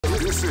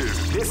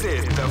This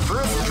is the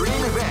first dream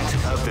event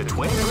of the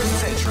 21st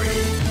century.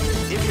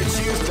 If you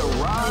choose the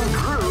wrong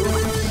group,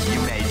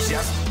 you may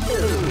just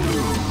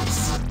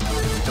lose.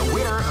 The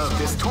winner of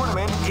this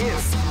tournament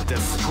is the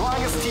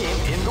strongest team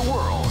in the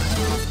world.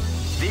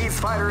 These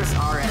fighters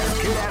are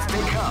as good as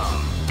they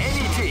come.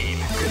 Any team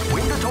could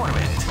win the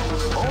tournament.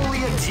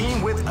 Only a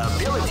team with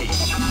ability,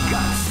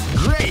 guts.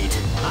 Great!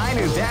 I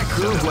knew that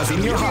groove was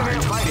in your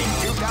heart. Fighting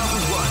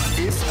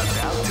 2001 is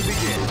about to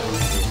begin.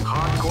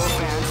 Hardcore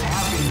fans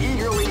have been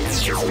eagerly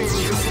anticipating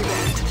this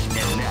event,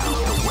 and now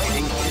the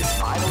waiting is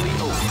finally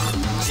over.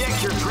 Check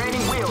your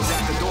training wheels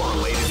at the door,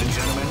 ladies and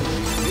gentlemen.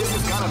 This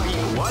is gonna be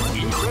one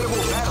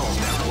incredible battle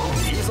that won't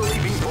easily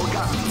be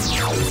forgotten.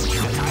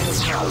 The time has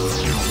come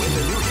when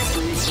the new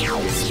history is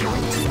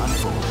going to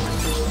unfold.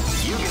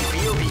 You can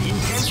feel the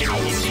intensity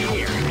in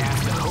the air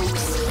as the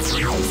hopes,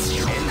 dreams,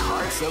 and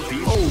hearts of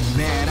the... Oh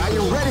man, are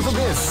you ready for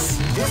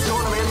this? This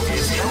tournament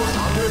is held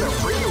under the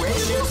free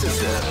ratio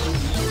system.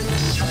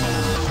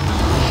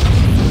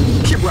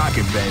 Keep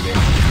rocking, baby.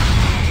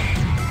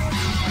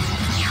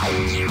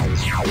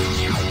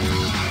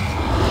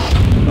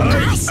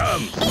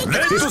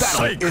 This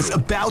battle is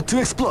about to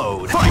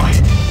explode. Fight!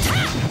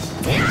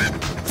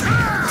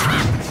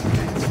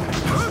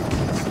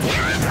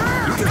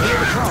 You can hear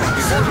the crowd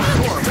before the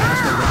storm as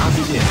the round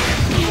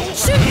begins.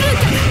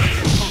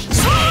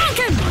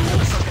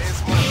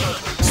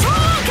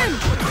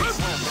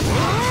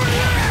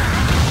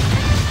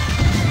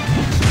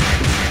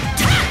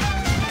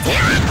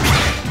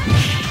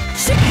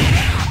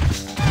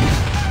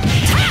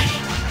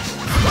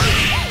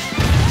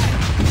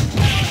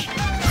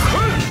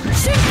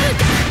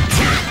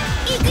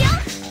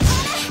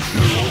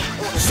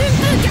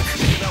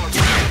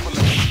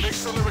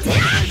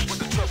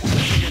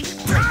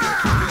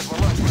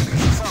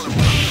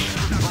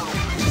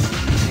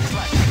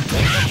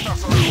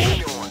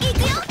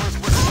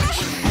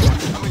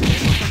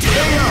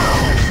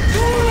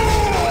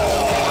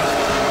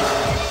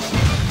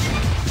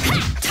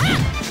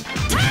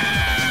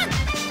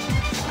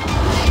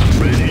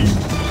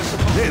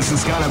 This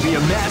is gonna be a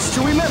match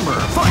to remember.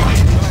 Fight!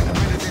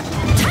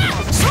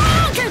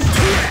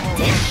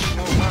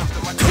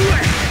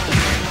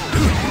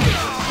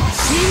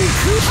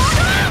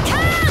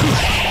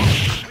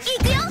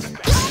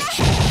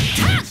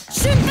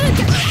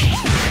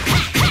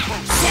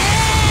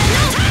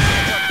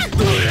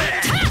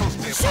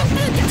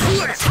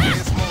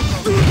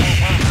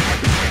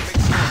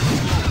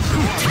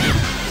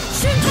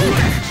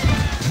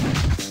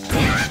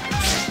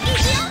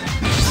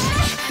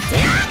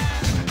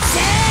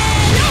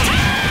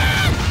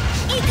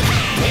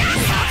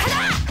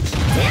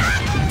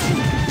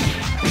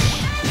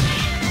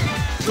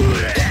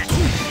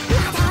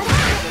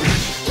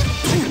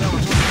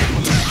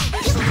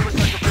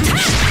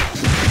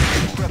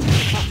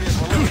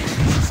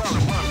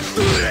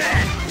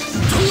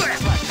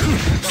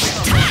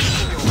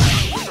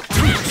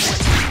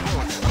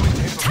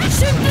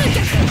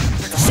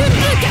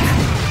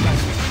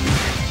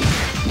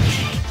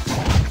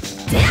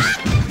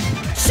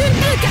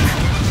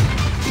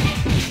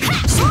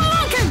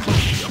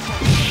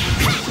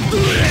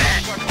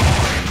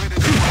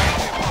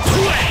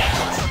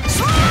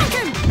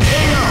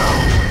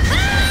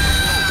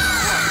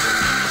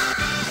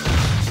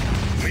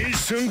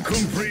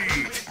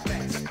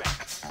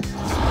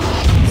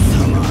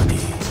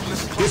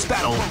 This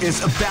battle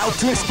is about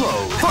to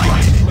explode.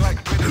 Fight!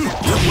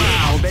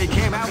 Wow, they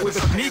came out with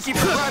a sneaky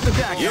surprise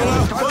attack. You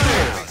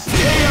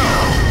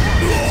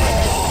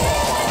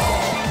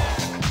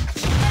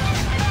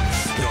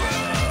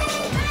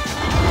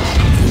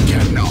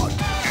cannot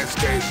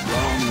escape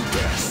from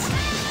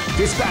death.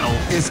 This battle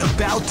is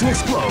about to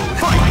explode.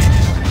 Fight!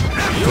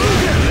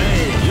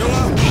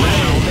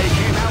 Wow, they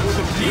came out with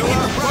a sneaky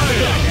surprise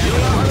attack.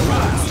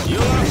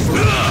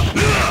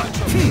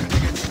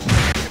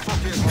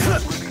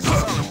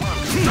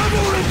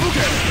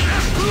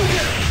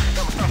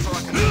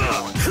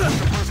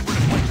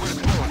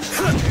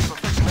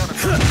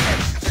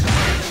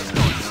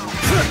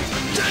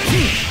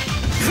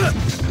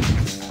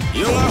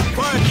 You are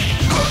fine.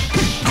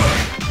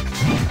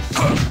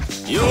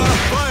 You are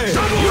fine.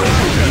 You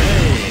are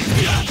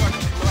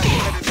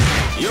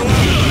You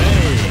are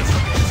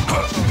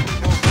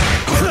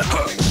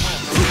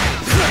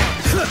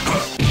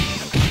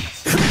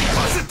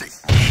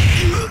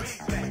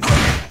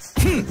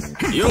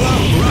You are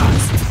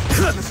rust.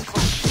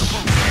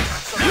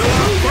 You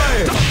are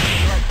fire.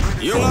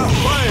 You are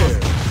fire.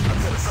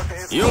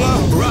 You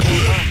are rust.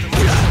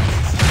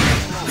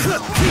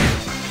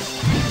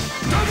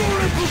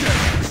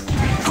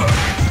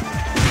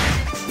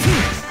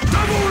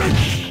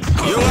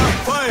 You are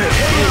fire.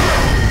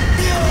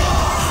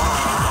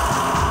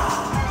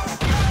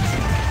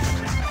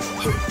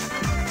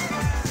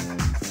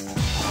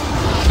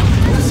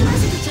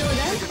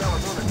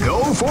 Go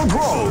for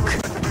broke.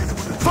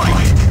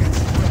 Fight.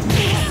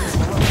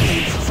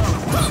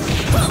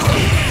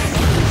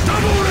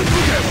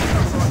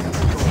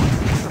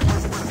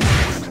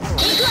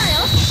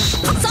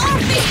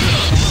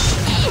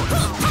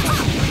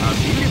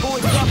 beautiful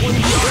example in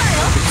the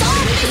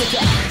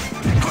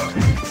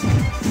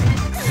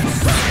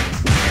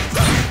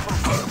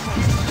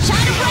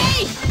Shadow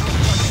Blade!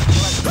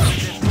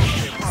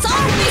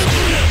 Zombie!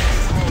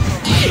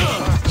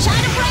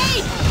 Shadow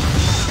Blade!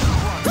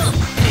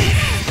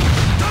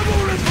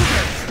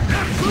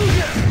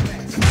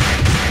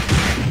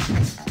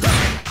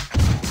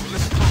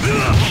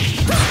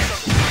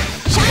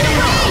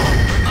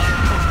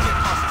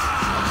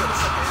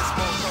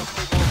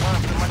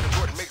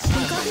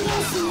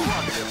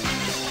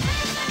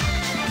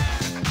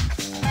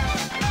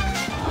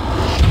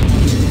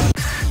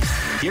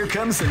 Here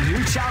comes a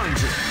new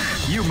challenger.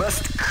 You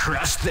must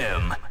crush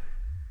them.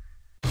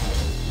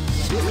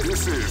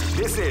 This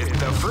is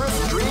the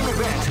first dream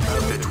event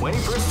of the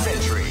 21st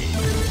century.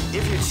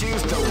 If you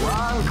choose the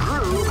wrong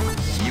groove,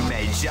 you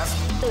may just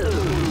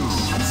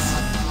lose.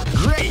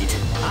 Great!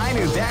 I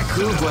knew that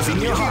groove was in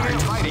your heart.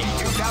 Fighting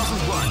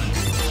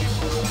 2001.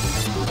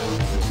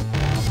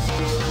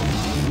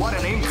 What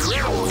an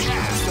incredible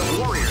cast of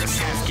warriors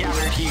has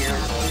gathered here.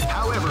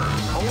 However,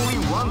 only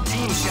one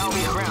team shall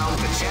be crowned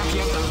the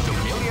champion of the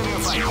Millionaire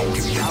Fighting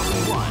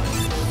 2001.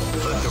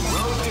 But the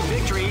road to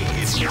victory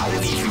is not an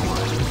easy one.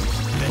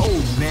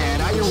 Oh man,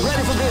 are you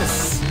ready for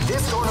this?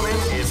 This tournament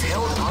is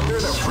held under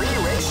the free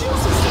ratio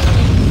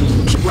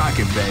system. Keep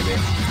rocking, baby.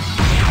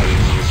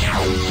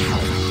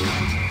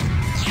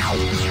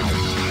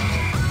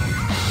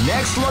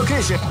 Next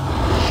location.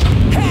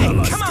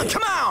 Hey,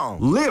 come on!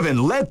 Live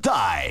and let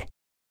die.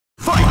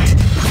 Fight!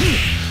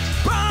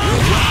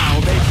 Wow,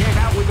 they came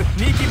out with a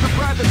sneaky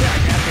surprise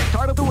attack at the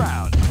start of the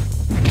round.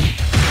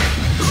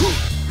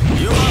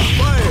 You are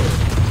fired!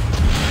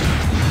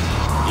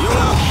 You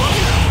are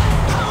fired!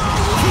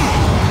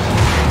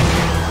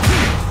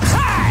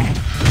 Hi!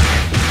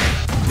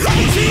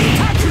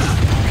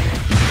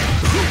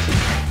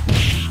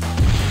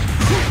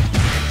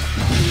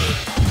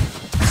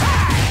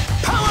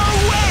 Power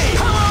wave!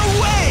 Power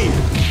wave!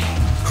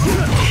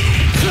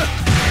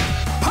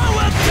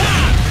 Power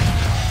tap!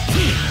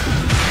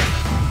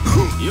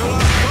 You are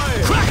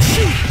fired! Crack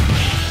sheet!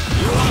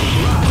 You are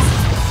blast!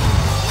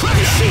 Crack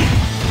sheet!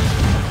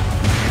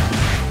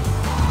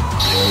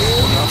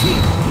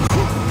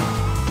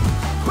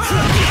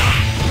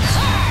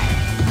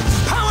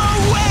 Power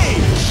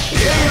wave!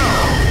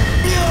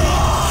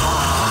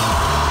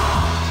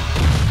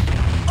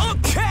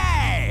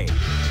 Okay!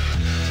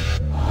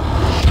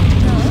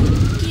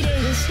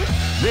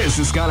 This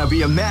is gonna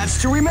be a match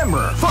to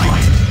remember.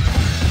 Fight!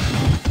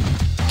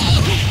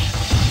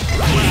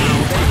 Wow,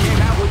 they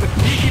came out with a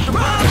sneaky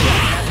surprise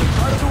at the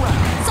start of the round.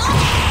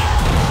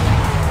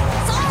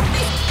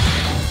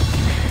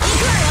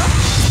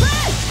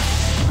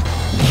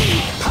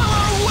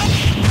 Power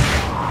wave!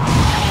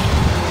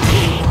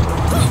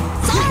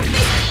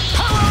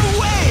 Power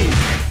wave!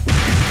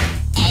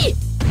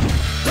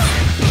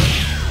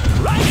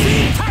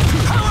 Rising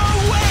power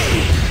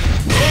wave!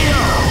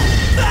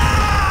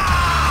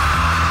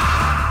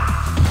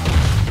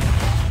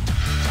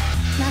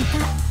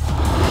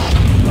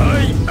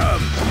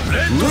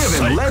 Live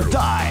and let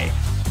die.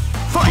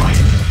 Fight!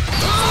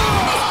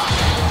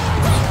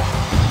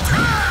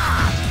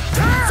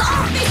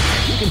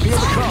 You can feel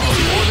the calm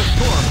before the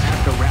storm as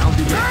the round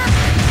begins.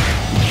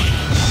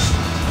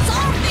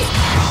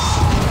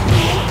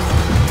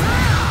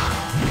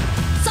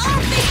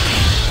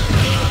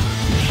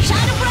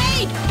 Shadow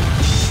Blade!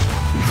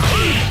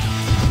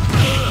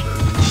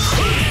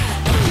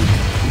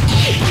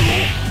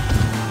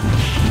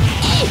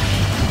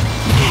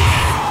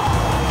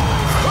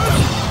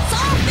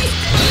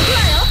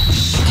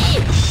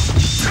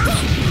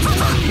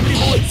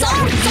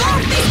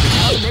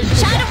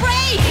 Shadow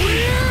Blade!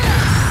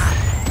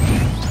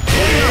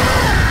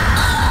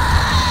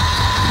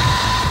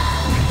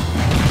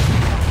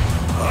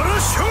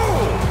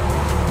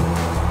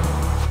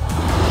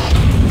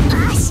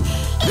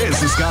 This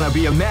is gonna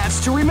be a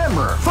match to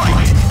remember.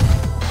 Fight!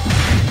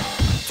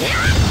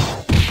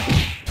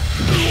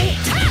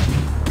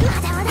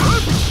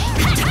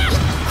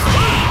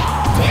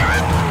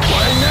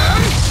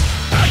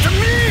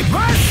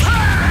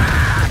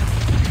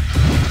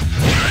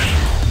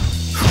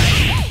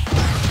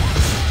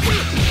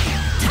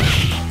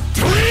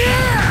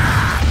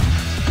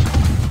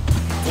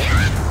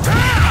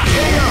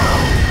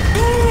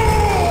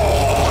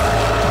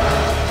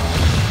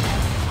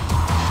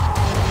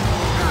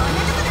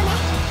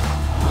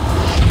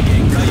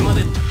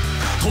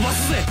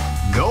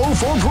 Go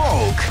for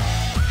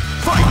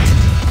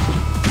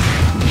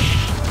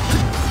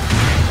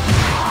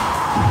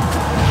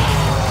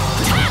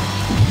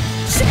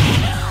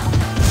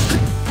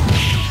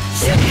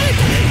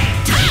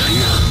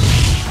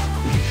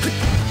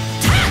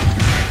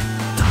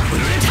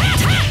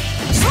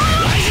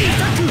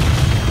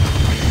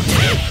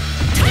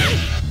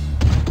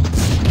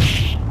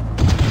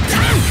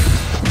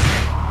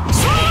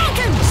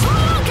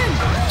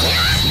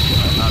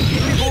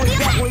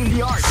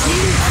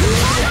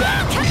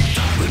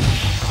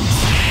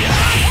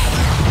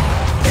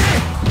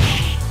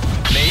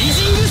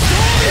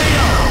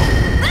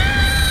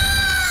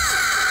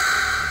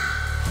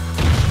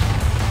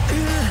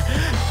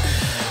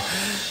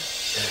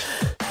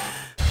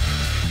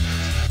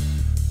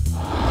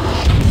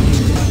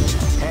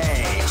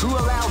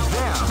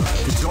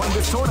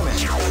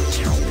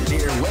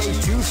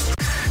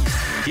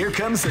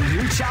Here comes a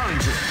new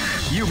challenger.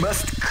 You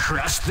must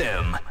crush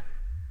them.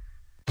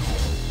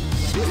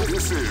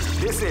 This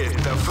is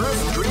the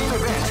first dream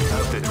event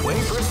of the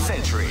 21st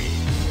century.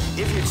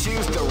 If you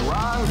choose the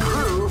wrong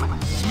groove,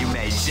 you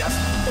may just...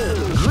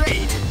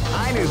 Great!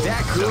 I knew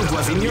that groove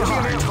was in your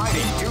heart.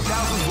 Fighting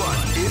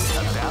 2001 is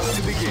about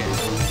to begin.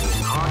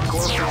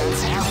 Hardcore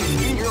fans have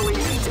been eagerly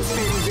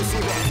anticipating this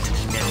event,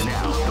 and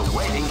now the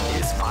waiting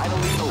is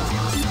finally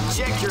over.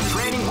 Check your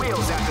training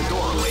wheels at the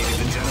door, ladies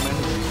and gentlemen.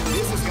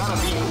 This is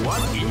gonna be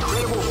one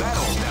incredible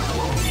battle that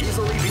won't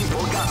easily be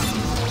forgotten.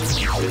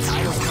 The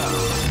titles come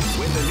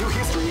when the new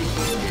history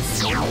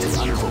is going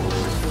to unfold.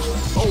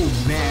 Oh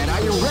man,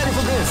 are you ready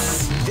for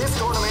this? This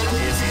tournament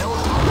is held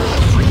under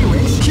the free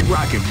range. Keep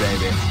rocking,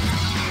 baby.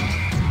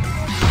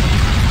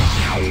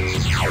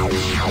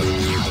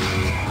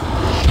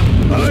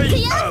 I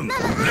am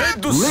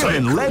Red Live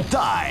and let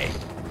die.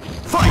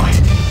 Fight!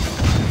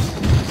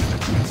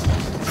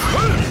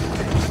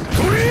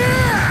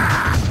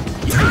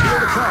 You can feel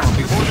the calm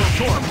before the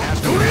storm has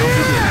to begin.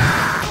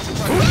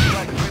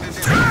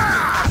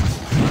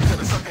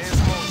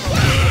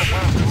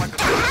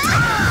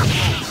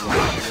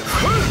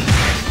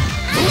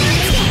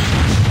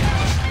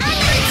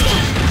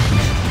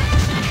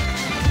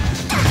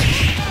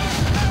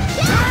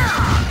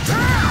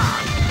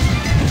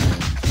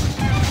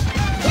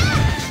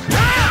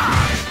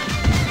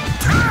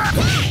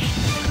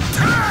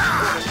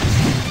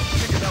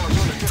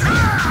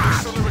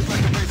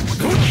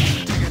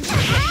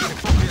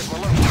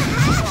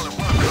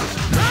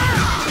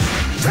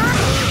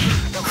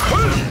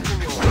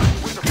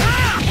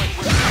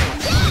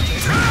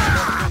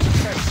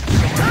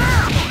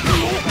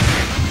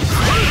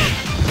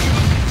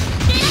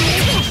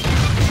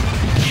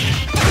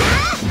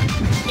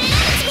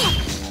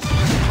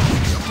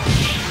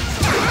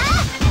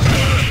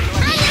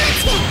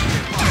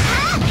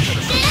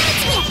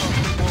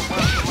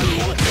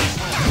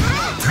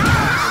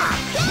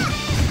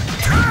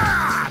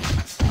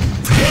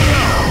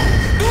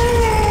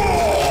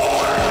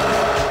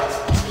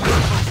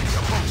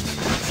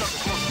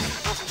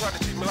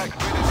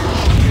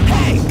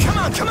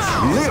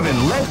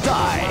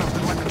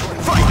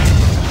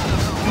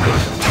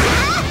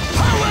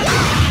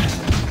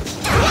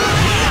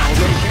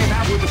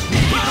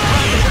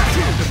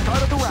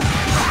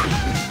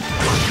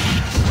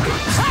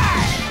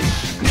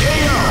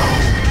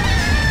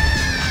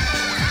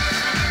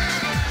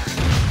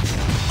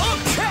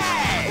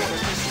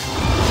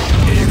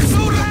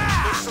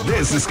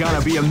 This is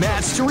gonna be a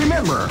match to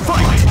remember.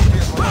 Fight!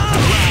 Wow,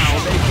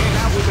 they came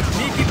out with a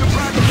sneaky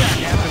surprise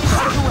attack at the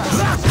start of the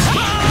round.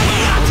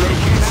 They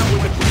came out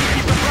with a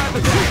sneaky surprise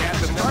attack at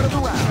the start of the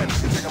round.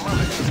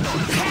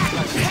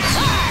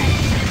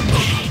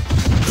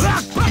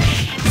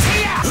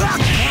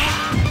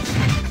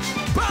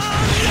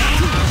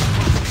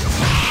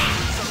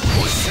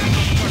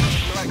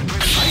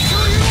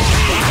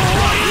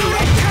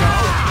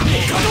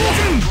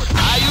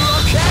 Are you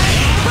okay?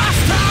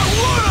 Master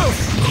Wolf!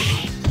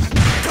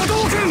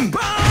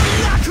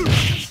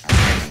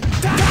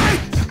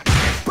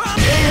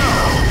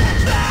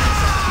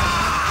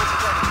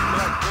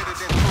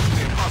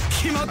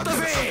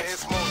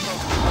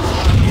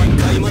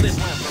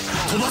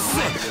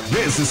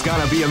 This is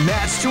gonna be a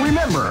match to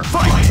remember.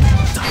 Fight! They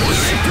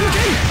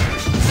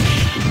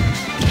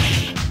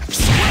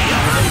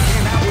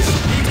came out with a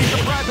sneaky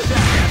surprise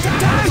attack at the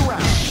start of the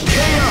round.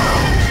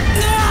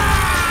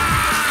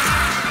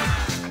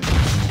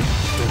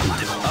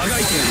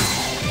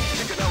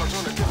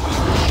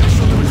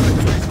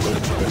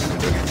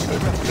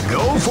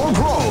 Go for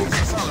broke!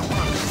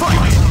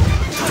 Fight!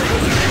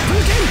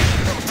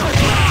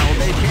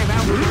 They came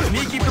out with a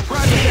sneaky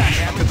surprise attack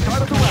at the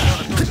start of the round.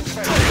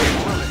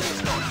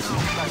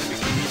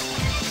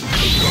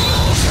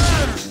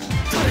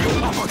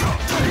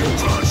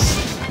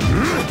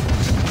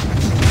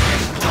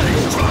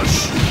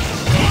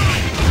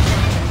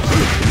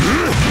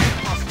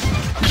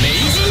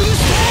 Amazing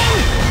Storm!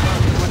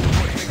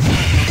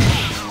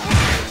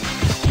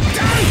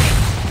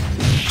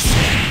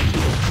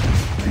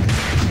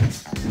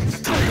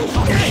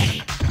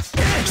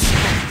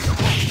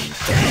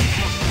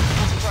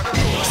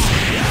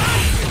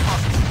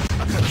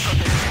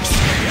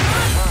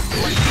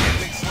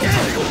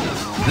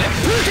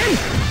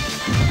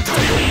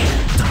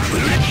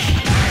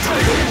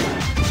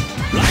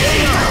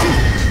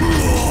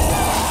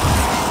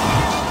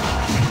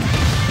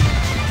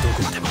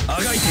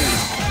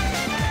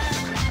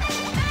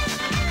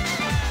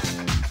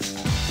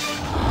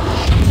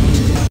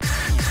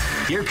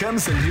 Here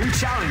comes a new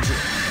challenger.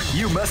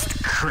 You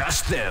must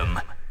crush them.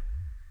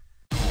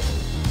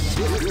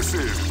 This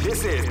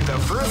is the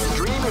first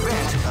dream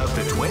event of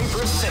the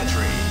 21st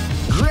century.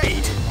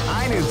 Great!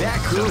 I knew that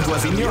groove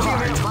was in your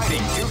heart.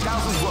 Fighting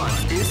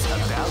 2001 is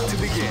about to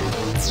begin.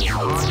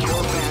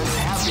 Hardcore fans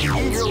have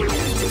been eagerly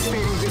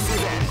anticipating this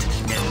event,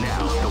 and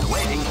now the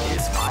waiting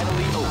is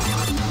finally over.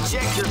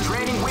 Check your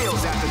training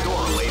wheels at the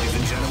door, ladies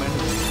and gentlemen.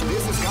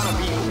 This is gonna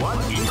be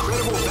one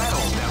incredible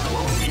battle that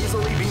won't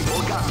easily be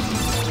forgotten.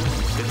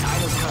 The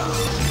titles come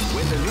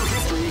when the new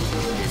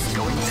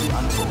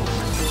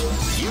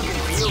You can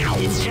feel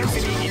the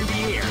intensity in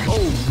the air.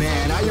 Oh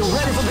man, are you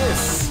ready for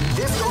this?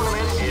 This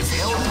tournament is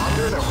held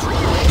under the free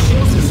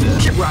ratio system.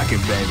 Keep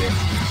rocking, baby.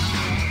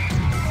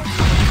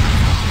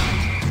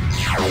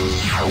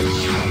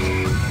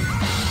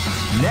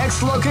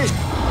 Next location.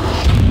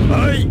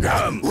 I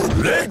am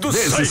Red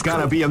This is Cycle.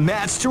 gonna be a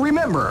match to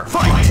remember.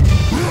 Fight!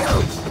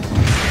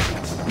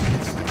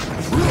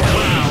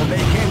 Wow, they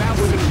came out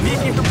with a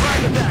sneaky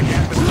surprise attack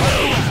at the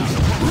first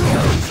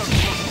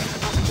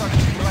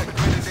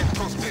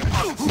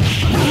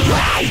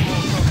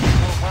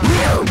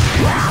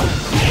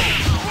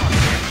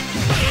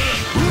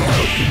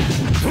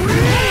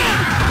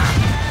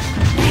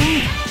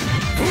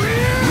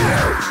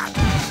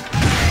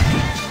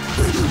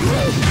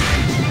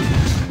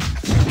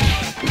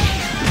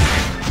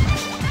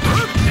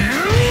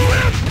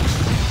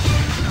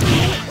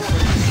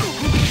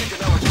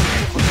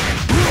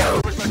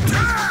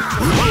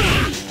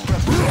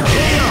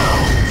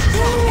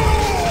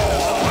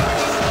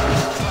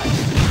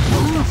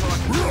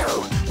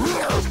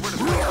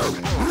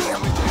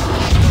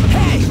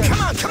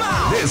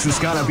This is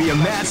gonna be a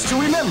match to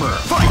remember.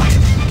 Fight!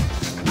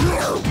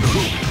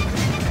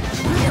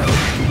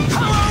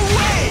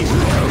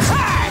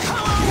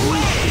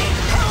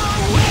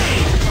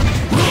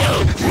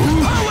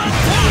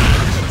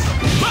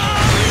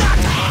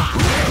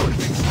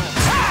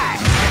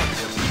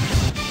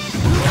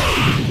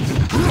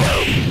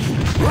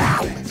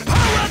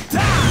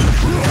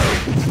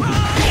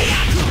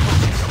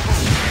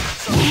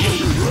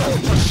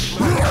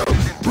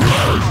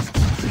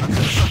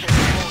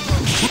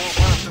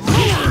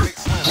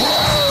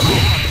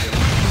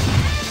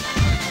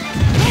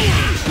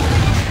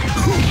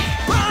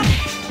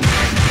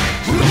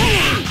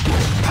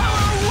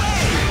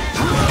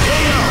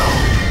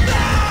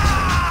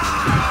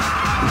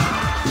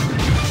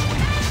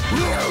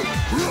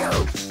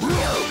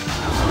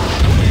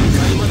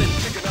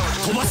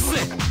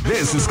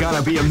 This is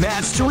gonna be a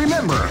match to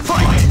remember.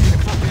 Fight!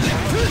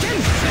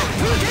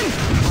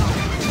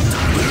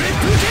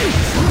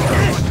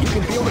 You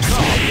can feel the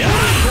call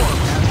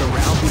as the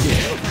round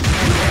begins.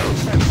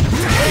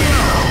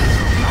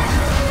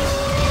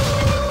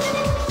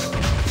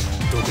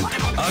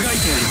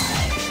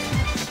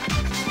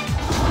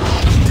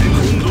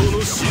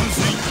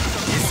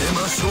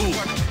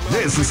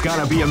 This is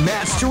gonna be a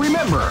match to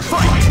remember.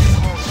 Fight!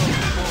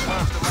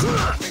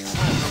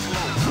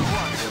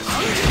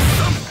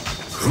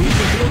 You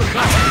can feel the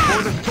call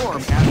before the storm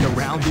as the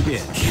round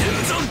begins.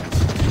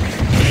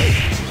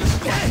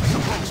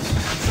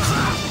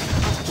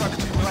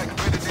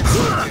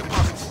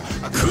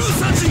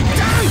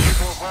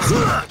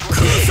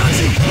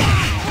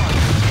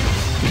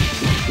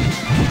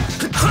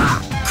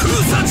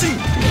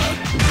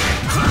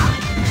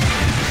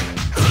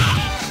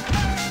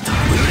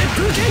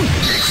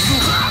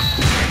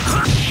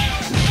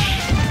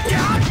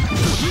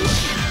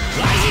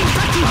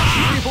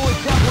 Beautiful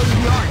example in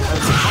the art of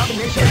the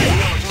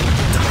combination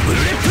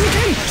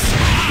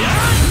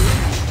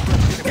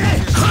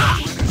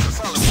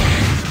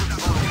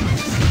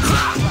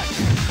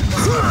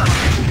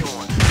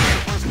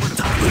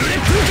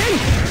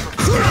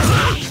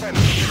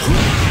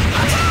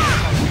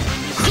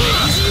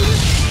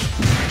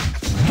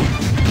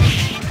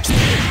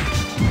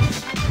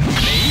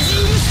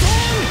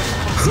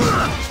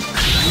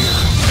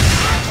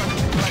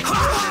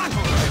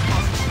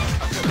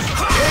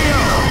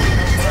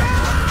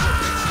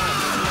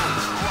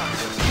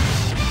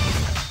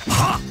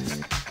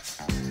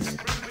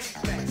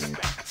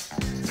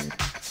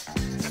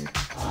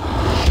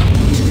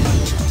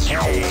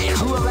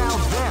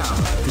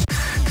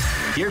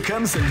Here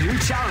comes a new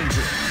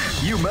challenger.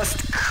 You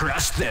must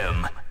crush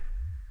them.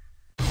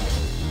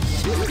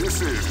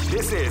 This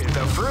is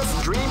the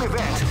first dream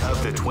event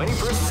of the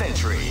 21st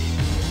century.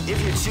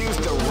 If you choose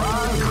the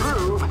wrong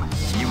groove,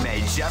 you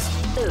may just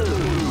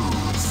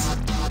lose.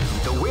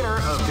 The winner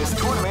of this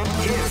tournament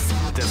is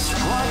the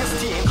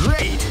strongest team.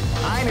 Great!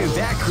 I knew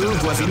that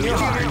groove was in your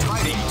heart.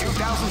 Fighting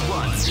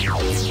 2001.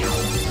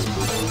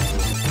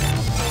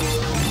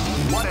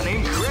 What an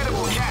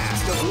incredible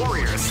cast of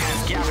warriors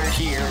has gathered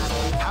here.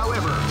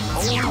 However,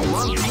 only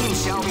one team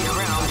shall be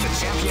crowned the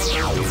champion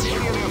of the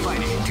Millionaire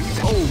Fighting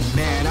 2000. Oh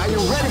man, are you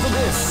ready for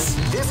this?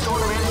 This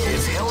tournament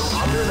is held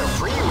under the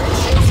free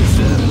ratio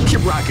system.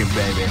 Keep rocking,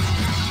 baby.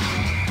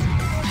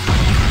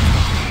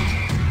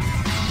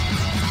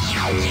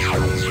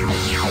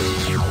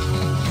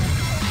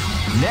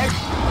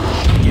 Next.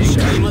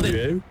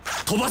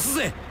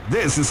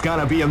 This is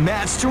gonna be a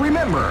match to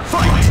remember.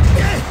 Fight!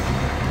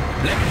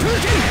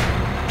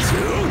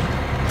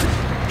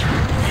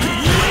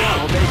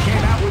 Oh, they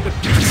came out with the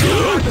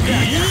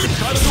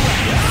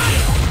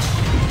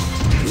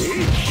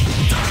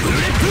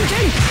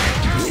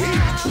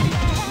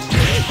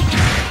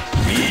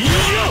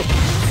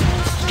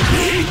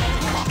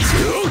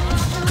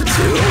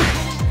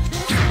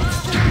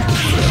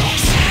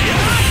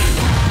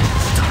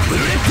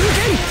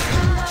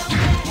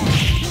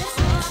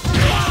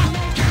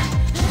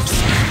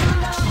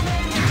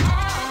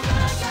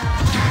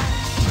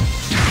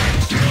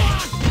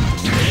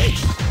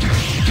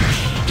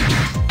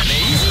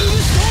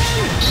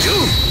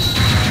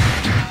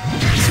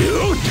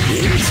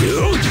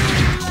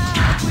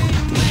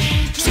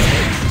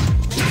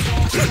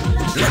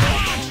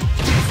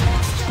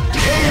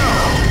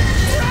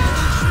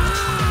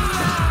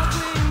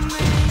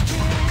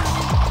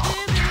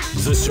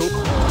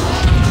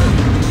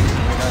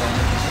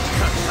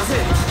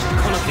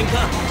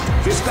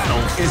This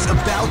battle is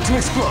about to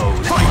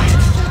explode. Fight!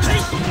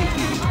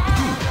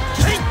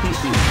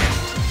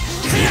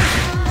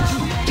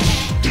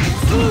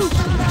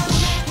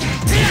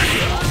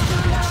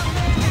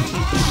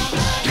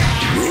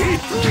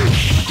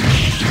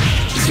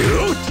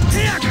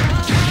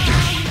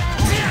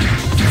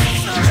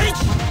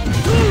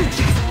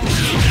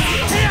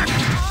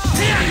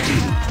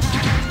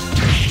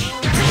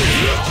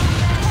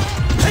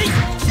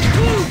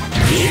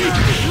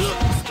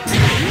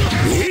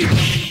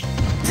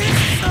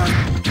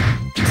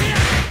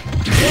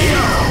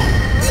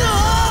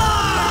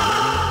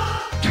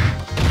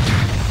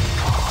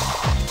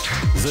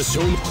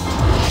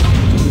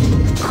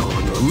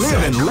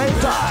 Live and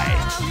let die.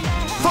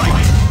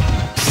 Fight!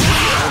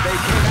 They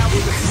came out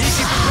with a sneaky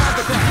surprise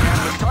attack at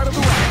the start of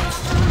the round.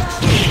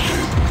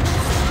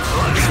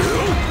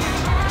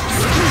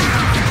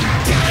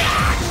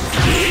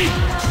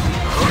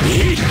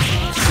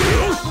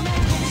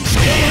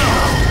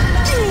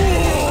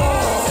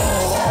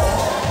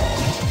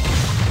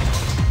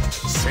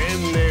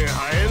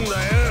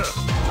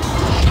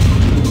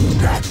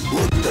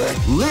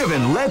 Live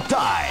and let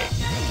die.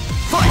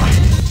 Fight!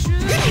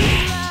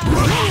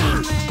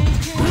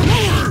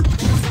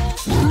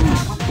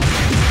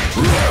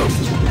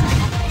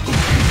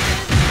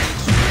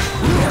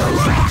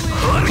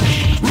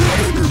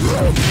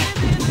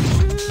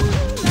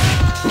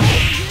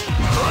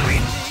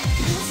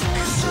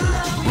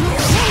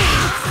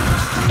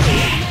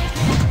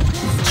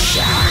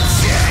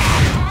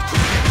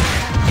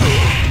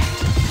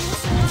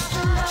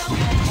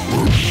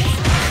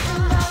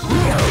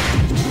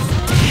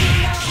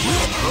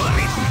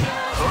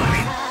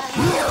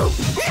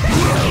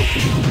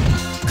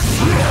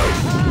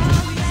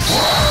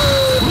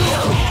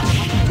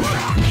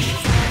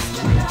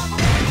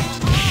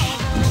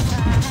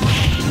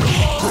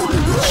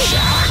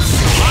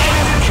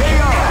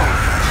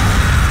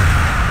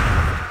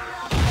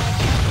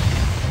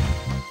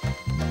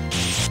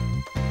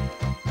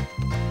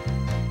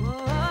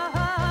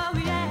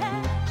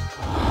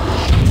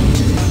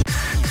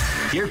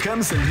 Here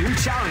comes a new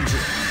challenger.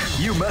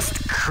 You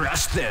must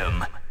crush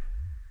them.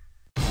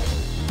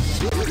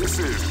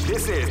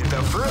 This is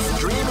the first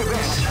dream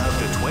event of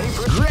the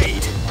 21st.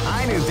 Great!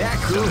 I knew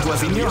that groove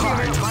was in your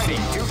heart.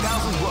 Fighting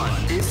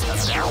 2001 is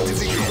about to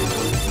begin.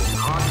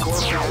 Hardcore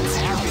fans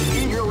have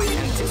been eagerly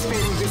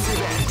anticipating this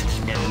event,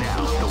 and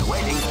now the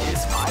waiting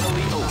is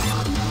finally over.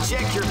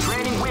 Check your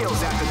training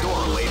wheels at the door,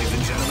 ladies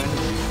and gentlemen.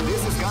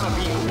 This is gonna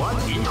be one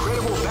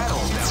incredible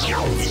battle that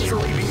will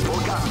easily be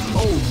forgotten.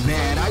 Oh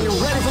man, are you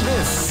ready for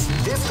this?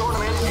 This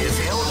tournament is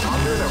held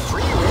under the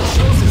free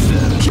ratio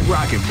system. Keep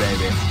rocking,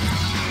 baby.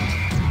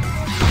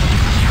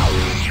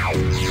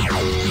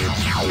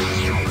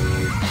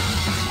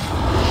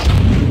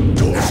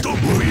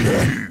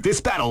 This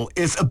battle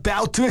is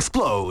about to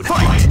explode.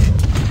 Fight!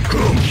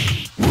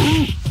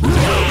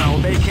 Well,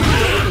 they came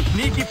out with a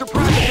sneaky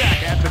surprise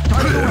attack at the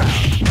start of the round.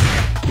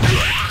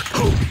 Let's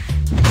go.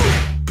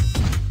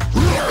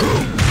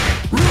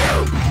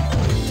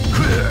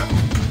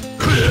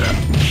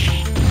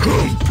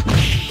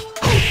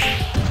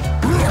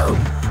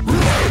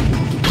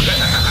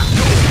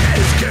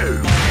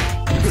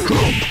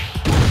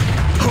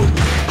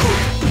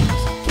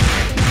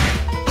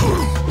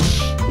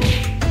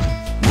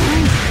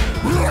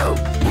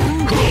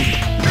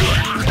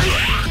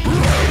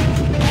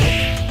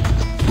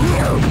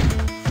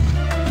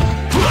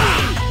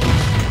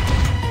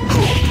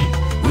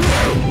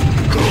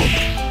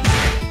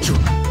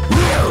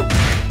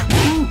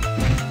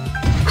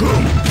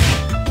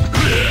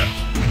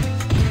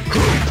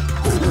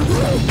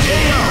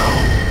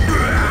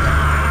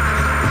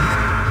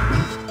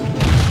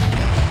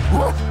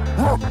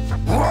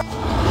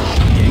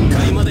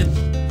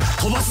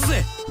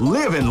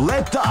 Live and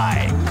let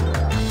die.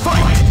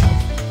 Fight!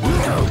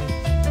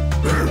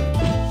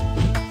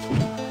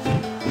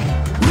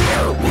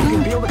 You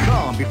can feel the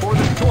calm before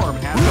the storm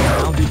has the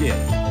round begin.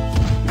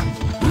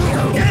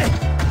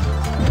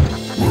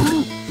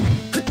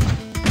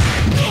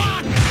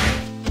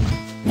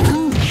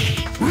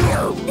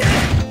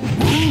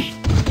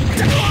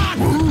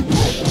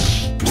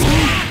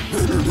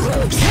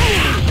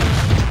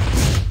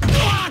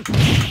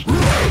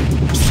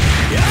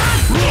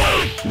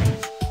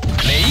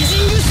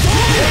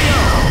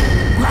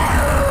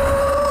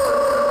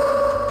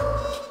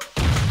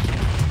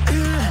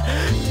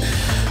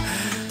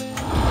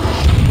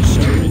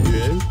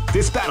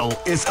 This battle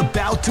is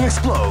about to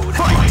explode.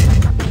 Fight!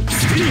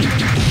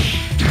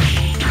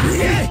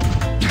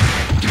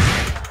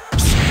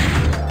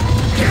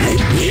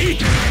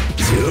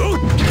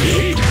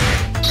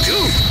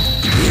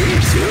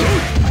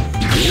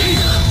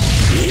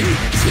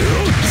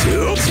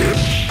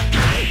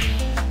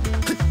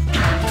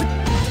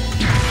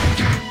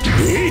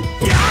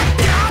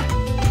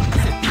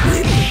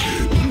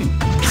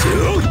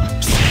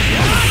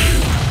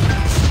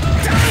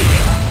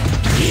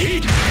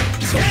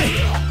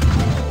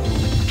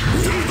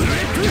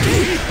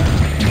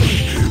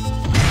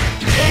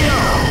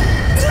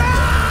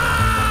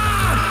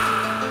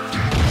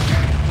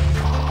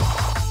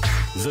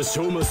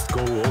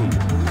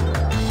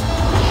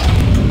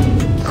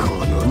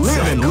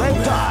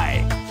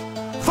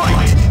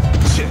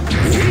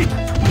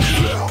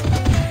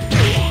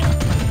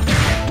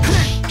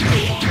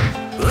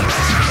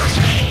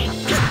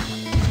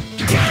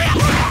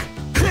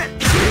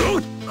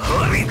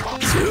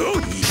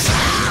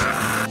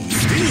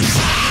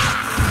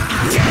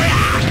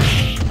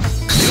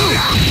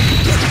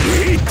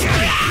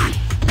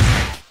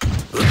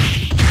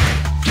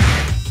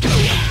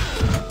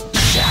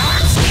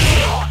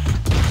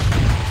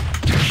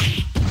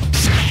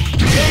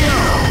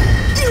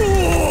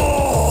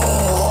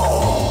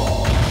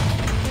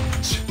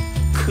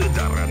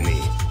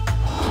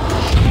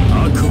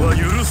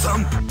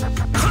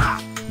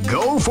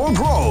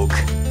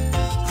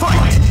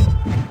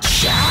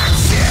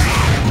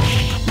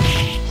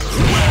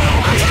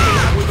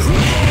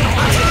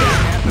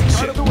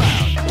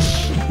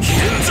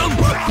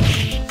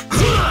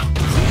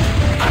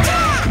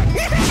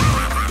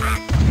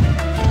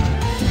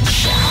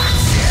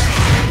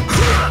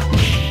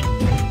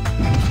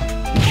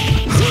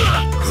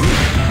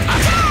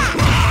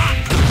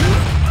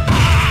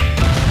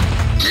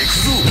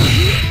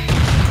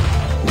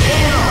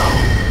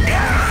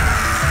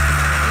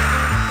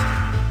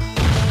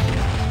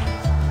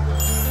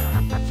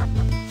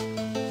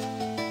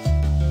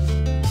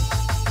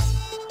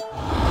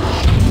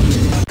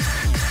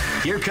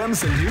 Here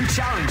comes a new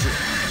challenger.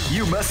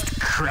 You must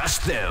crush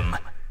them.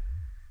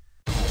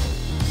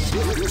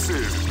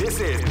 This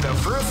is the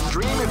first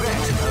dream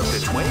event of the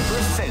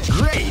 21st century.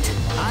 Great!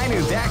 I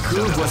knew that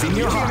groove was in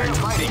your heart.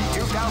 Fighting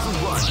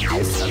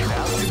 2001 is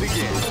about to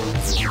begin.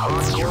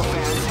 Hardcore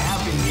fans have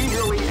been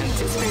eagerly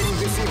anticipating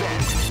this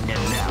event,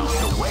 and now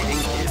the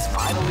waiting is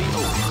finally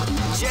over.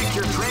 Check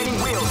your training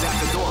wheels at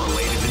the door,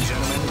 ladies and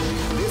gentlemen.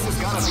 This is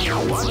gonna be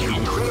one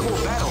incredible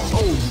battle.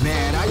 Oh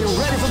man, are you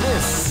ready for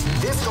this?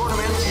 This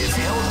tournament is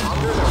held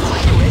under the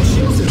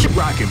regulations. Keep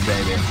rocking,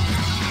 baby.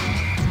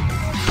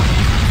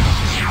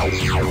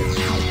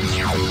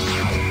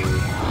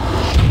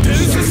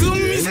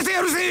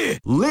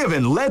 Live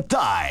and let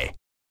die.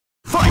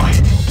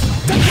 Fight!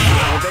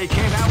 Wow, they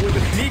came out with a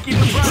sneaky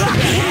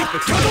surprise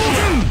attack.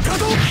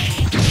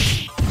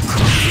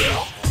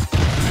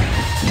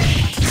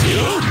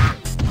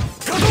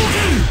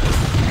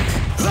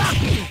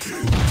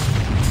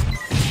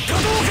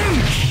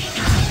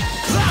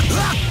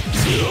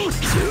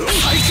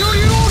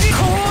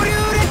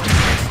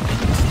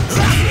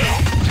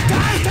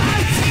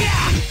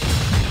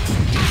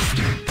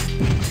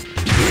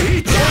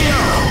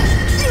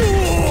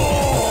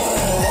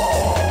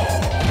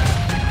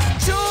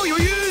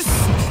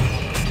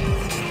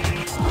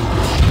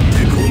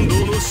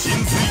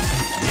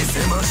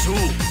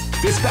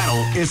 This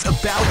battle is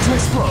about to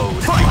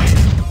explode. Fight!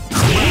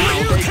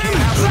 Wow, they came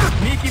out with a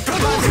sneaky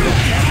surprise attack.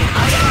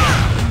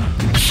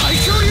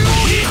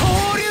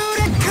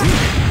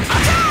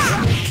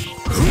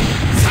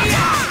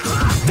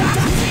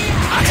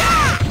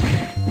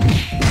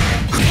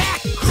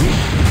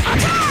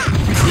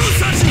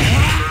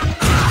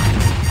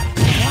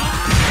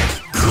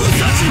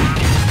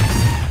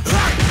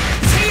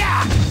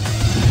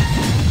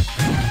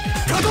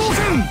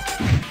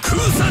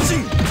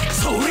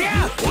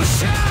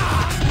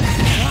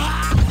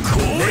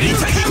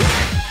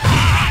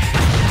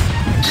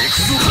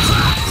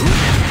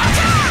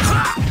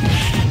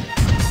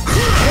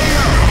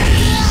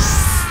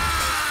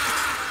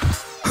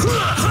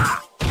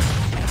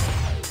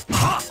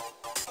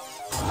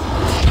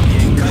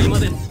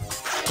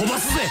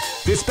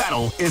 This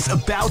battle is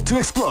about to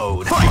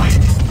explode. Fight!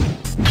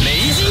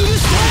 Amazing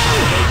Storm!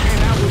 They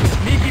came out with a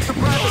sneaky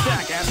surprise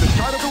attack at the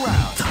start of the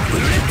round.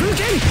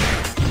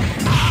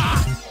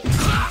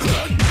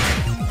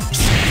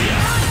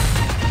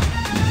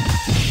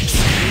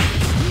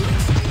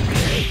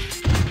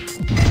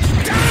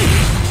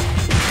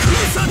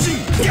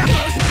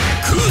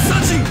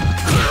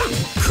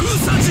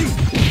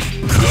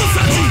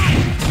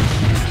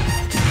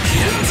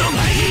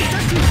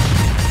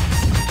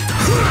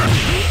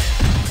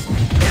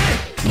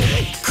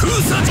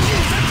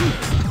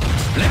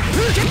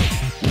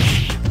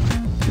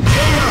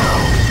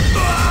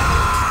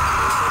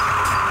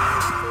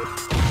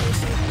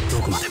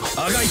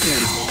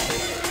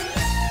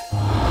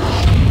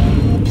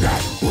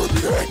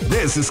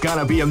 This is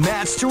gonna be a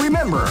match to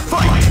remember.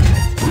 Fight!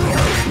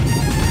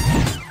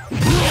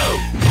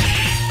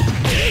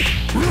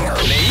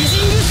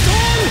 Amazing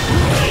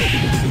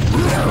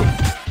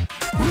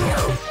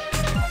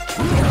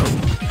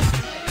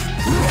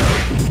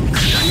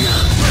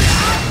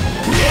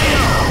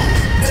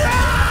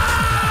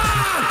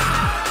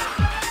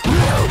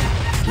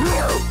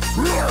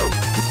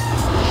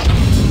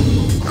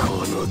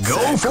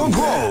Go for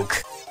broke!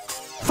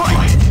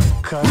 Fight!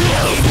 Wow,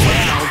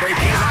 they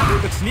came out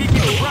with a sneaky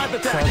surprise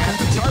attack at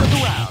the start of the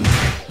round.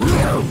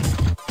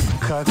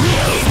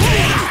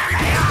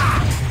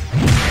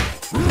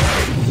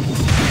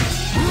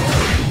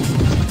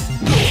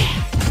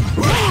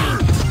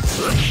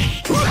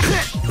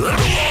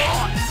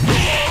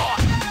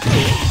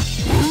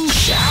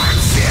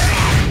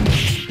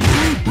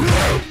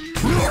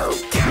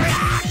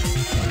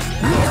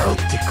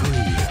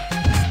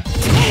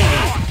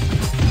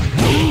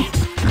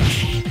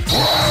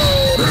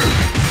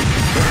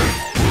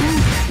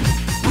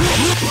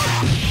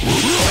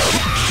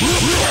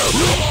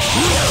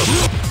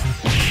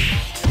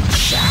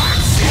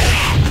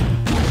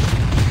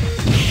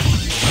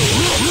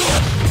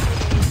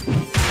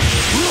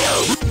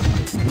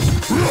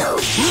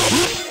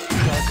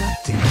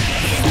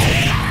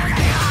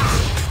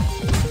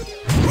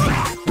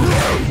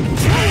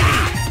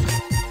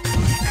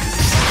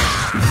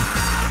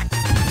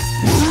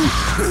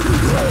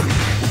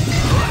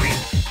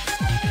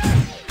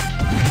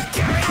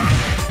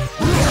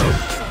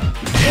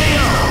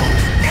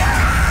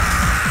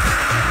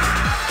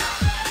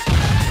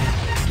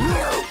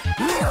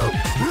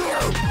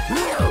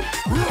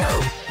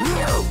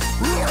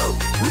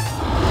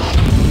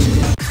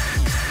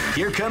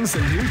 Here comes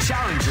a new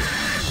challenger.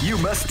 You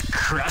must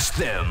crush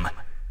them.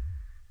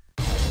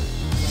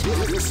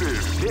 This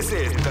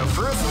is the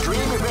first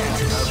dream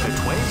event of the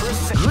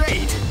 21st century.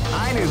 Great!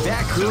 I knew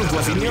that groove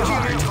was in your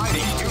heart.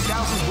 Fighting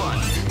 2001.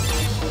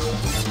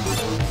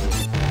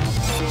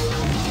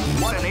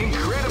 What an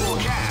incredible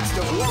cast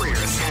of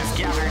warriors has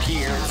gathered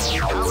here.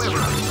 However,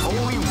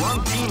 only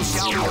one team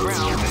shall be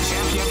crowned the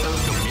champion of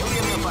the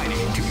Millionaire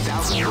Fighting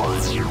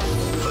 2001.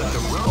 But the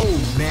road... Oh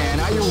man,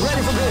 are you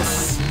ready for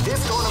this?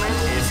 This tournament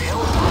is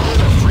held under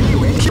the free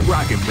range. Keep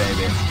rocking,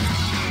 baby.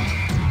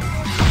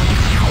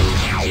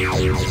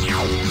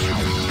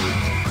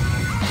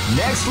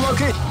 Next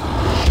location.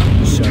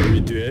 Shall we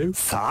do?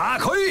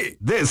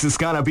 This is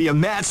gonna be a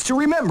match to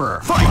remember.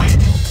 Fight!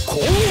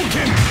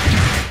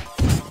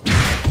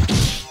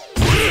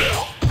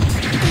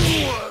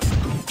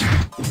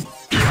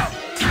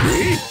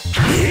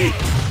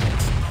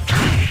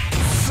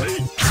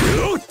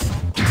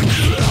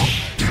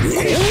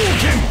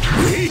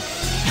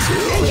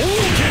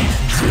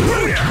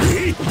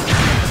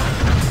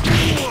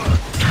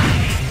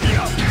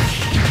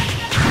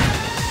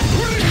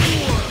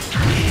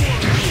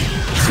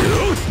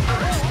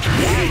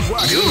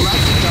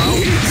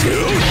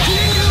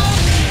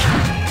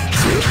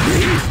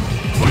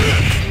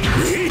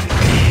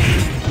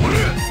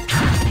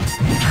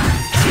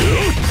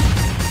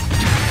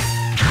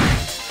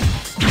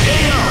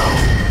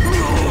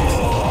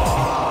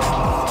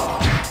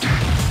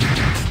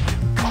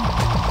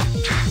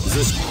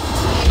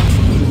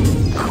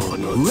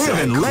 Live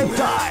and let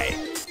die.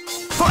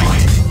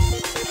 Fight!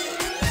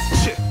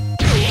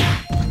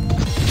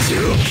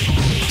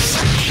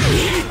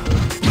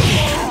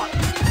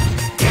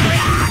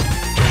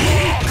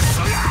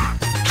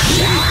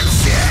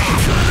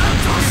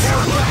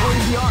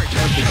 The art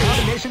of the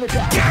combination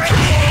attack.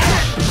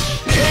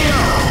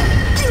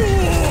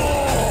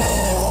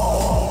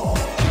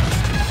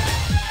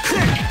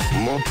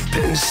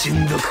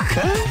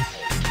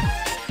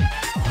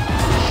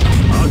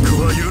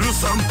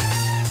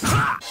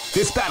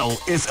 This battle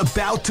is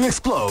about to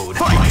explode.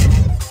 Fight!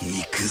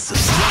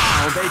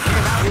 Wow, they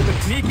came out with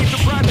a sneaky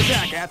surprise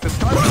attack at the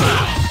start of the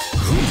round.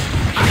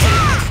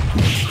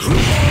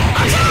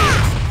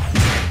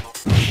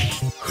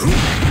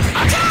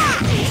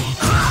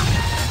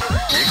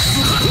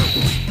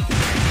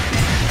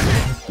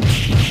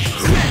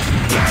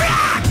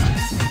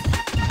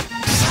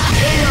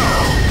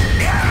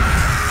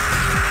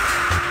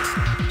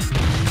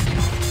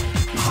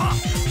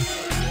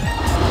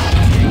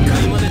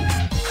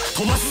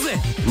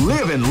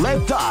 Live and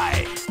let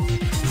die.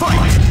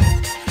 Fight!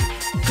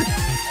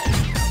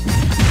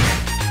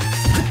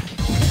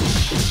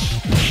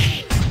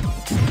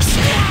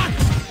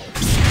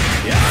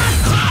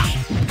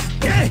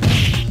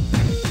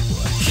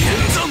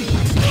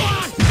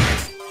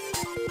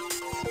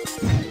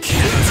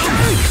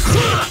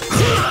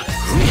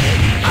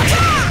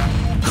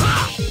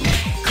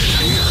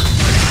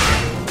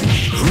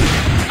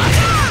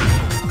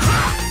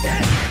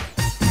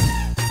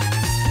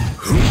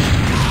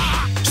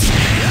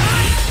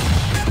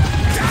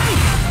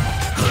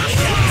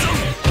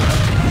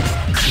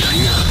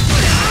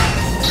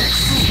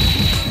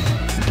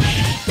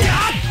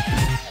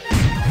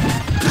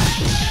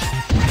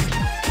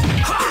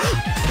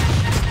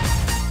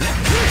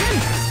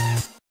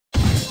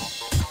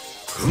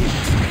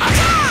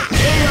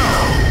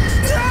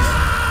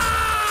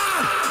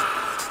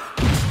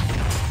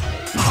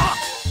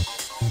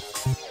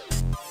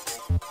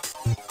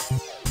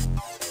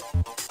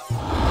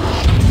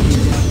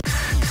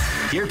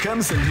 Here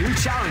comes a new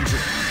challenger.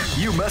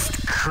 You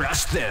must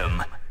crush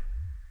them.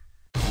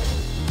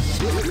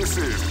 This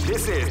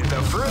is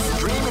the first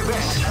dream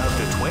event of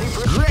the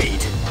 21st.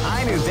 Great!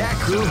 I knew that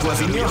groove was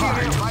in your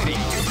heart. Fighting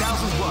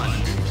 2001.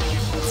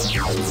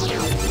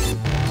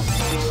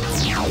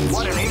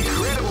 What an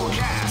incredible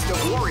cast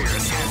of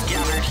warriors has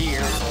gathered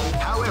here.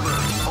 However,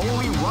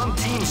 only one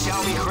team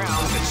shall be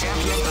crowned the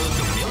champion of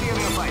the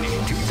Millionaire Fighting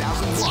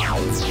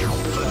 2001.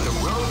 But the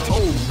road to...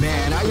 Oh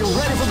man, are you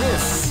ready for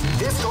this?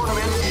 This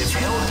tournament is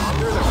held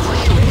under the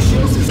free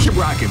ratio system. Keep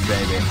rocking,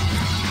 baby.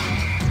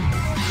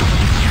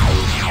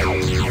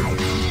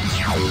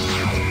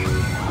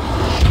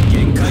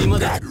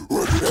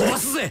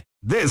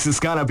 This is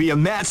gonna be a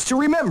match to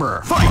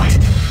remember. Fight!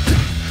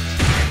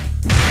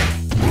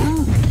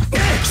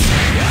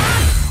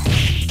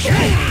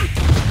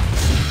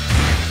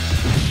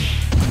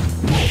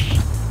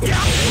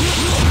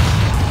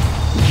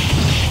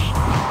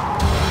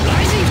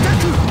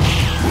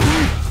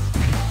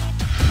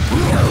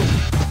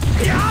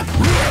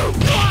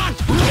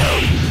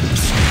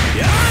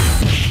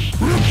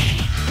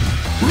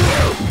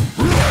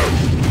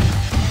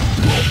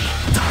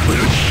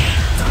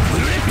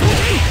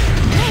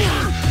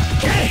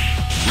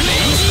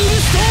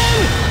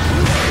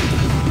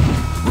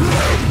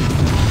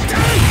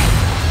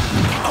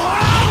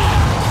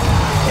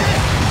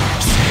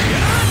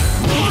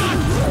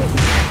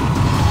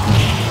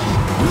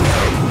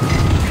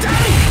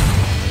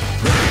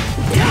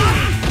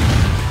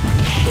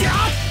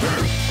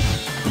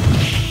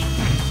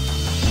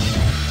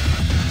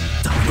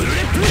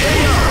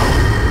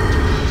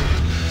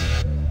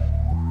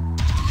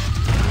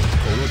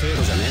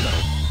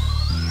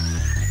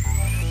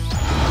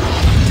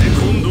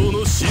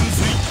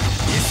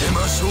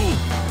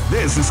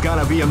 This is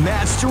gonna be a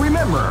match to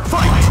remember.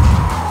 Fight!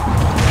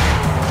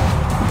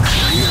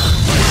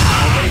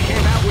 They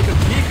came out with a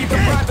sneaky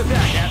surprise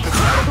attack at the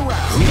start of the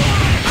round.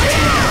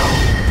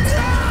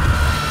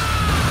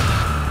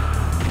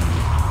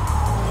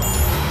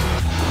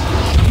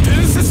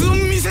 Densetsu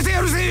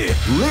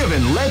Live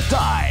and let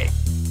die.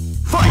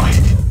 Fight!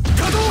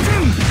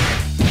 Hadouken!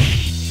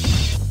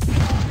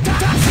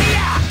 See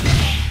ya!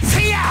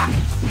 See ya!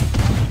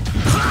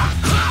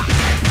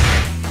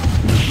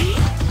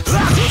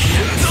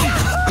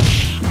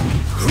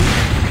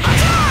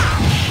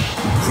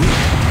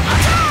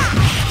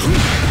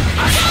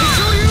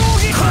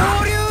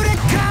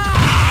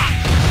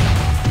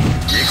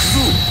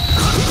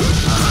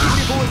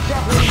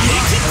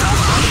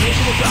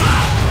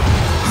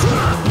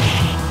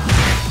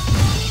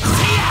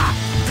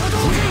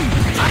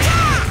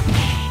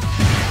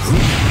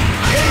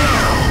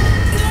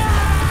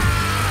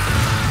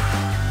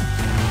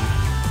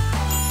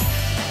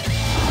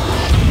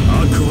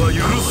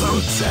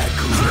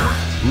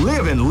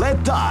 Live and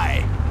let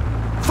die.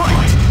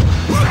 Fight!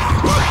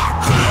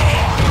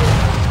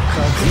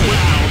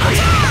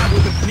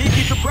 With a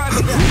sneaky surprise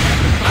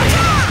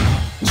attack.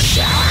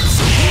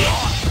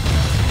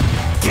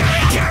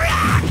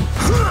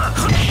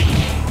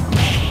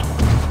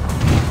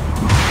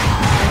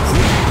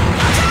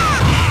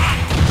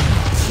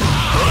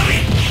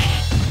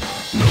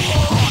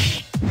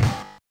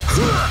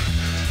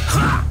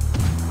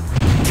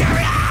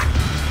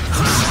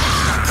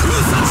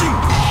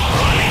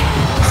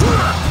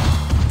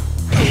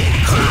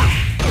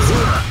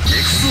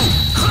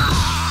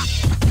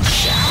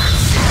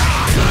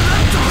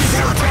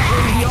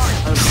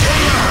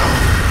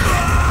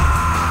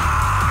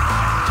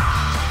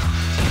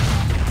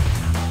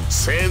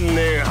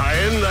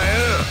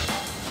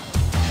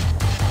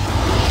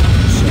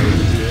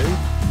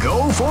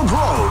 Go for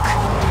broke.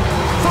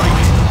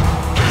 Fight!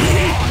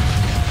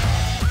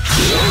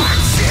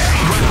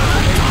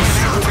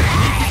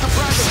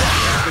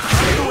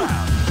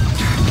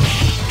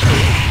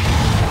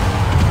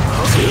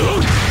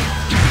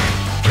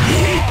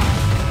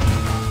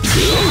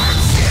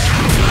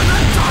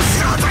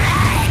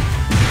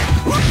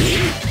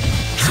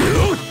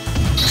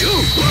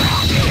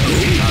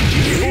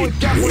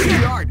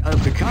 The art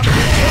of the capcom.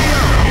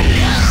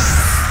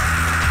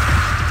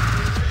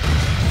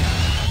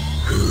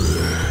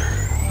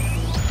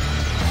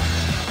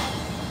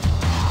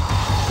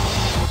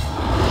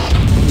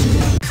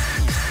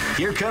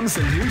 Here comes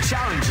a new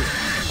challenger.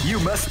 You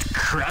must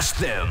crush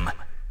them.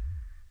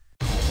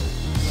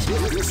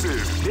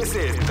 This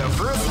is the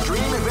first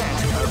dream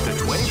event of the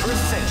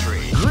 21st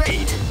century.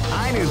 Great!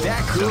 I knew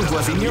that groove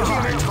was in your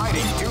heart.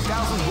 Fighting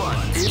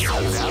 2001 is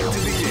about to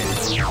begin.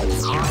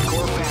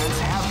 Hardcore fans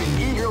have been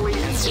eagerly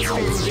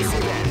anticipating this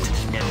event.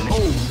 And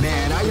oh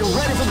man, are you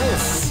ready for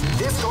this?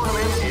 This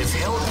tournament is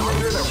held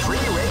under the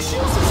free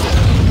ratio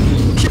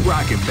system. Keep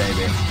rocking,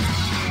 baby.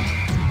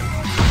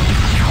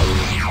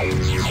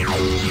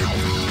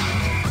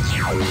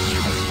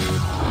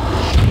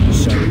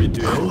 Shall we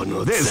do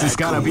it? This is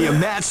gonna be a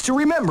match to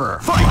remember.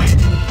 Fight!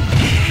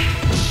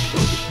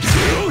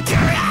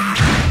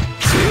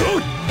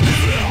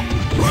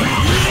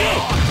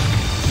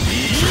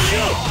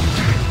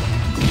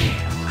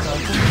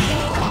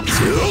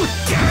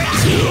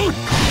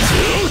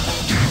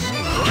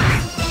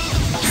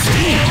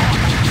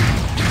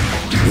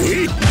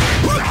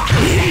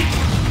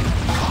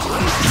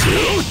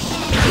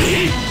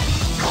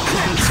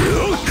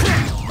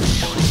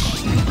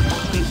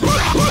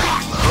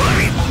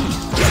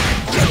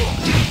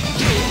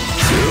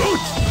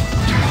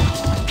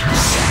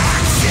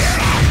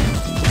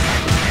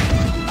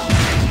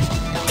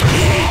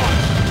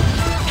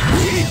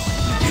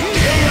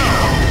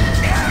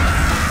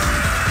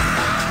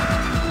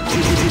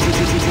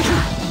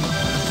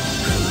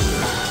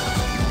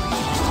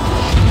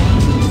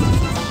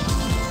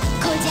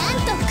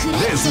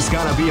 This is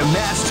gonna be a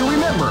match to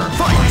remember.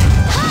 Fight!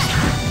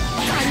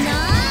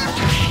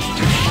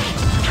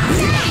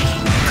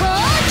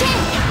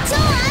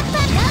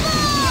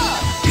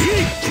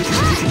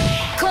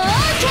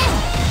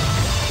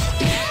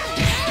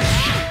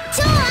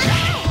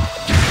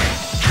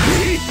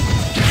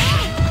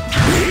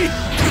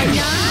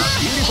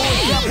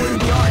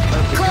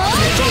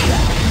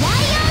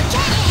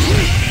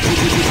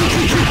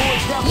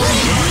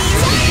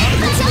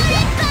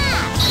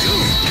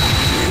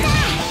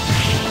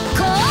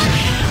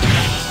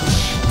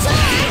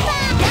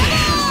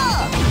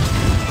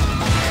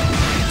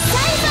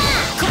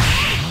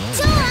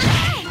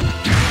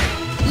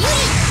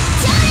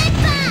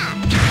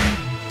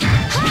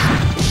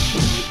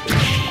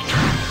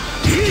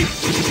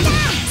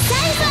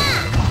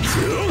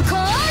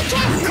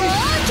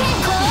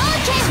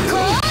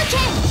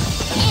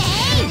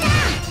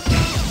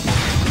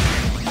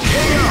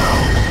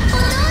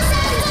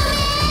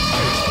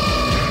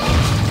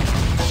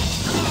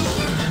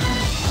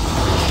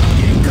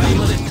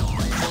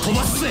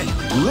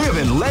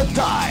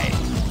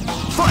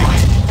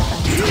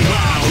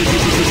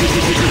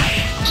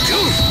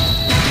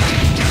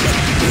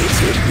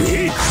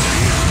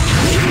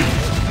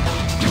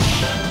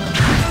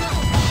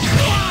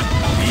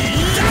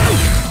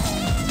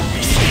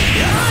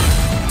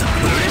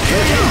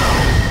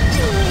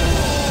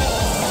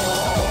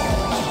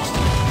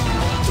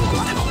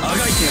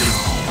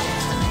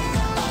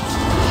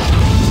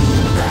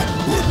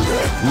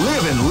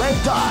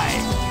 let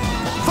die.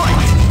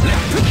 Fight!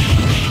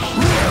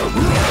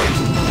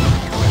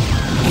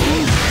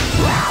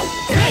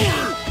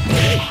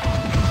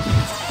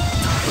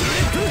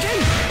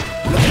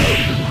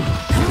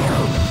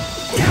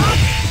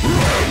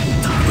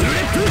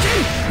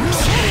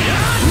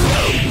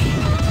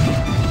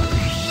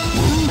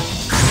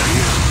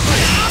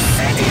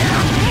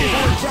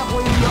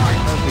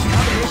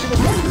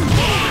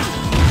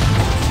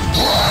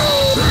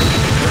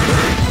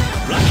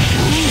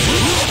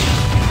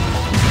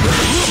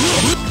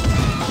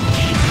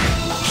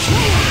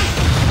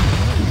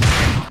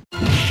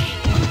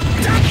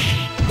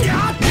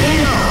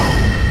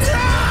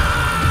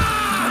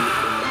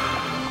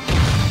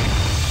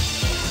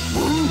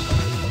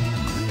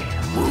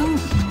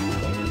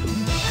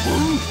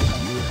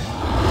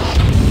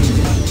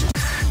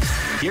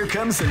 Here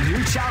comes a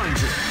new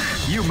challenger.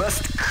 You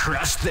must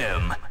crush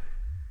them.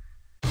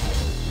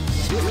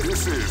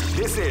 This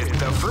is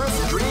the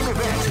first dream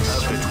event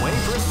of the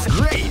 21st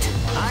century. Great!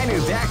 I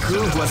knew that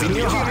groove was in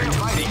your heart.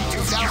 Fighting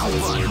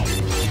 2001.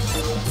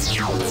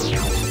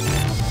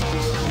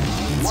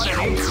 What an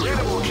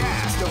incredible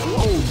cast of...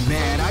 Oh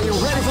man, are you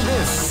ready for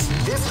this?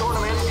 This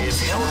tournament is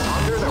held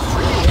under the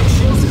free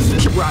ratio system.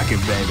 Keep rocking,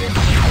 baby.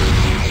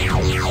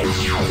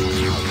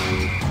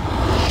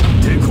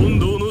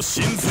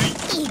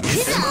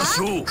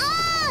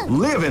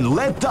 Live and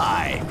let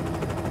die.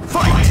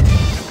 Fight!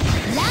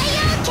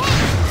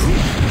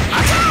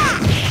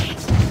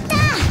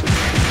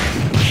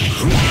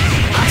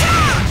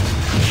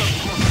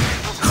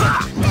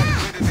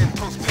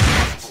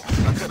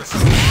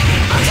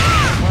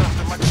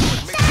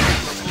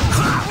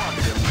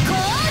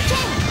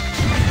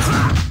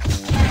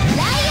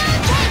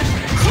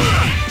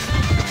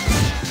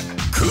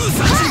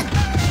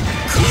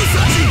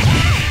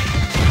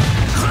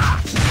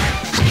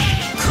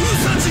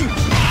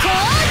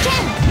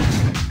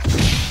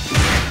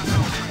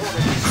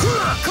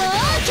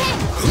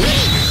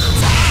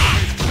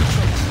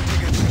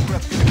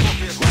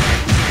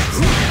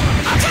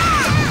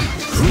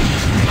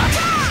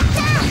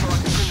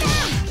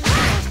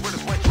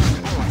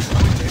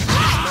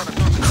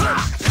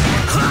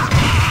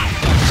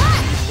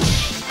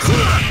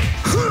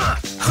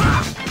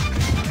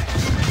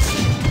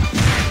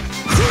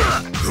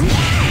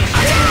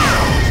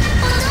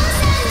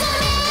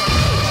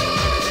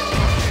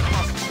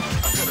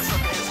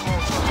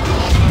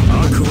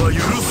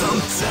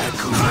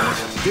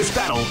 This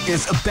battle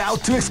is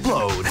about to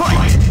explode.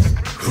 Fight!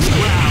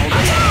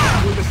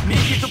 Wow, with a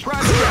sneaky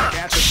surprise attack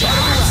at the start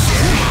of the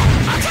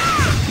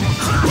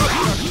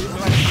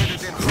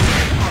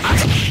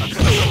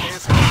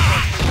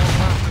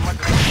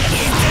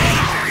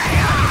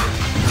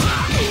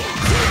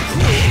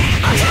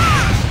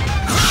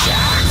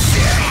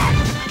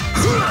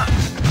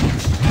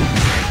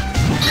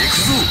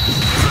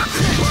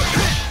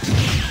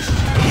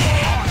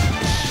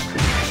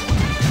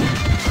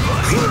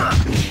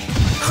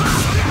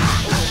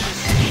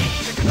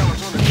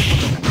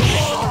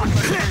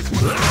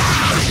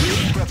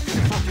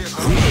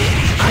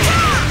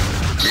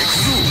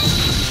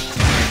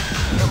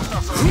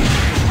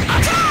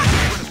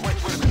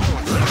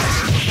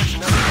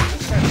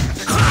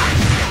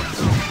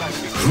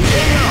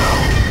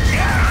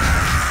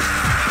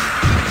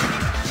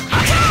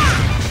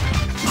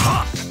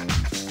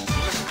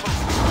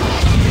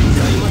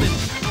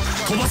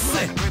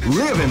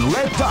Live and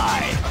let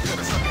die.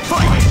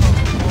 Fight!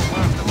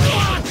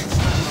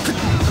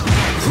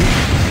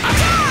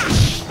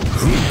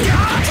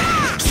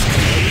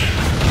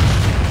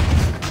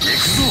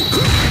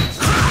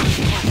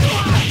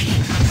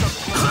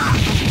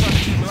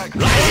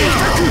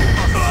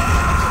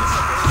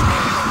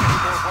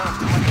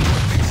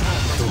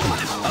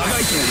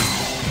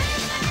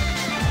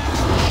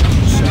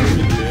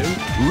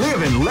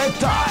 Live and let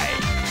die.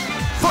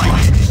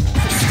 Fight!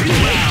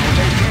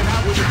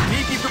 With a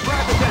sneaky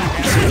surprise attack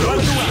as he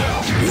runs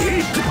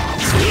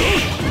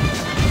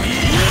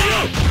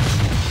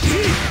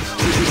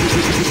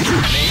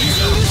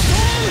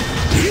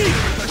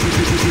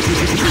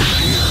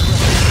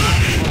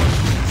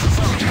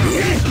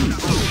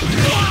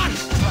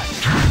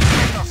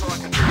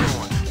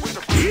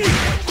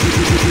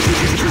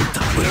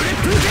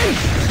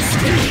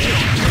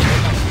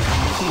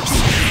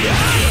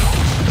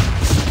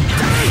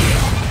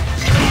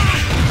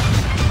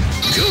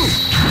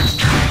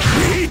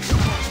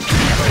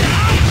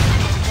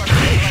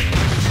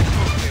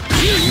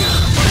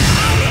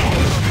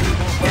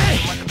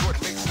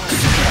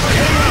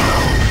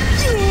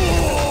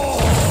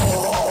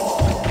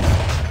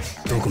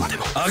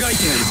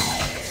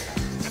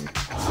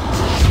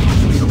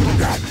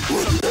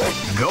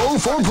Go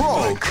for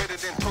broke.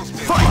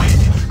 Fight!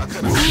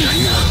 They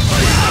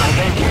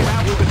came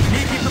out with a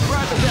sneaky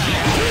surprise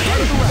attack.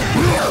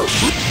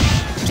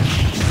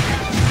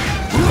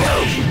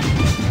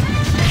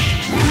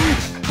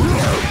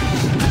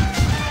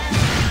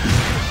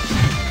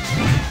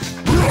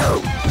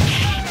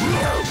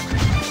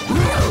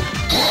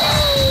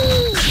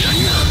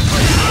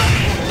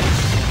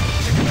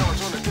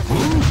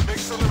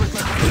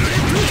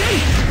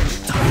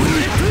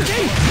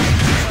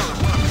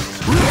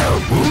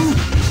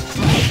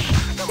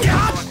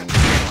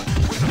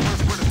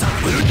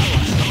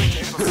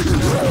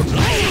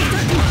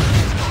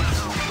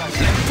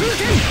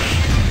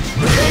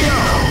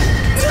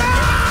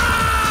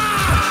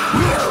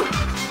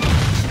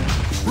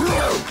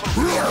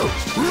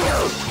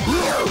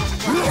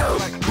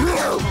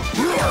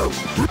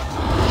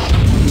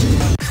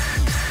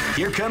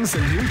 comes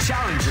a new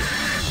challenger.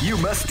 You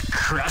must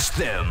crush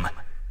them.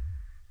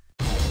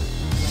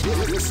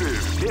 This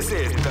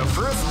is the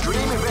first dream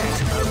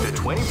event of the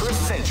 21st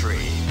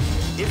century.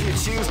 If you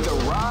choose the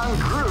wrong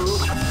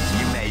groove,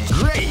 you may...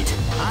 Great!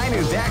 I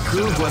knew that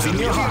groove was in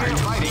your heart.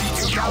 Fighting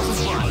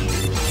 2001.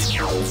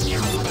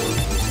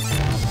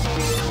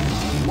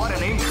 What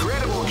an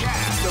incredible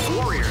cast of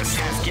warriors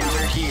has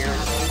gathered here.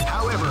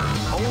 However,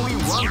 only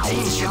one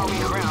team shall be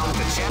crowned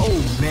the champion.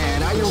 Oh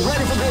man, are you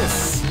ready for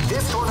this?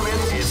 This tournament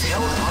is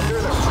held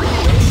under the free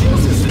ratio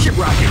system. Keep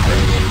rocking.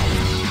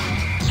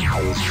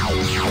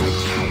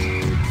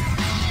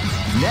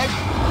 Next.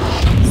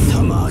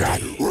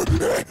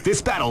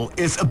 This battle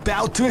is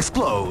about to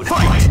explode.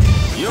 Fight!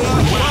 You are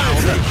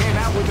fire! They came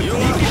out with a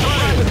sneaky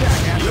surprise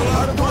attack after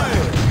part of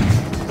fire.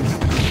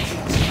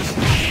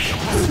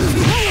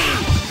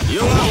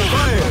 You are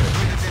fire!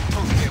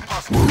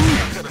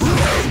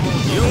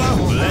 You are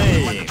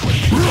flame!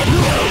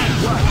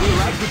 What we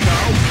like to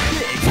call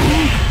big.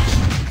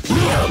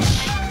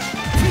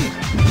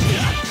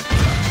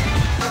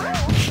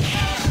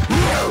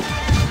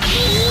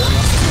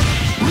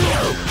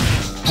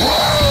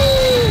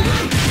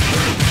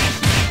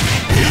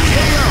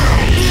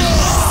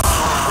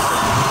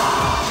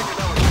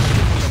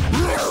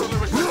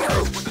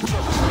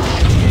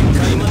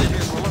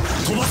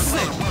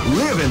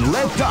 Live and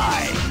let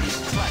die.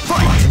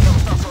 Fight!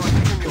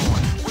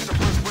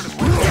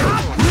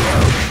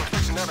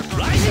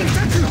 Rising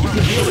Taku! You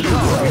can feel the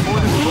call before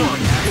the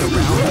scoring after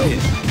round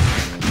hit.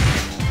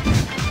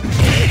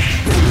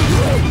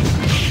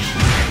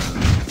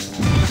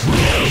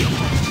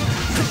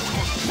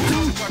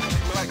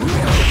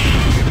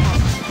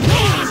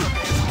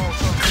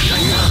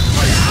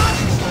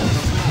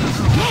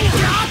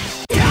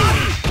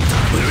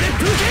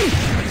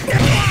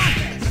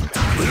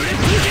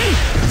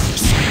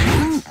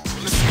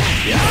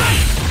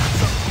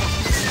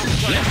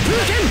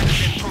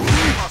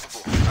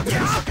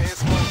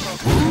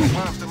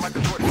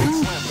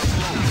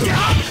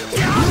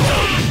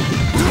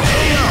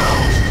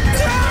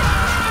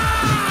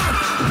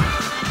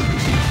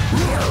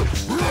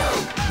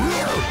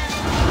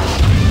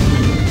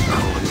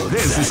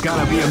 This is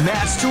gonna be a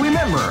match to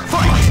remember.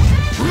 Fight!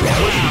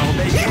 Wow,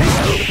 they can't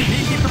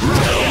keep the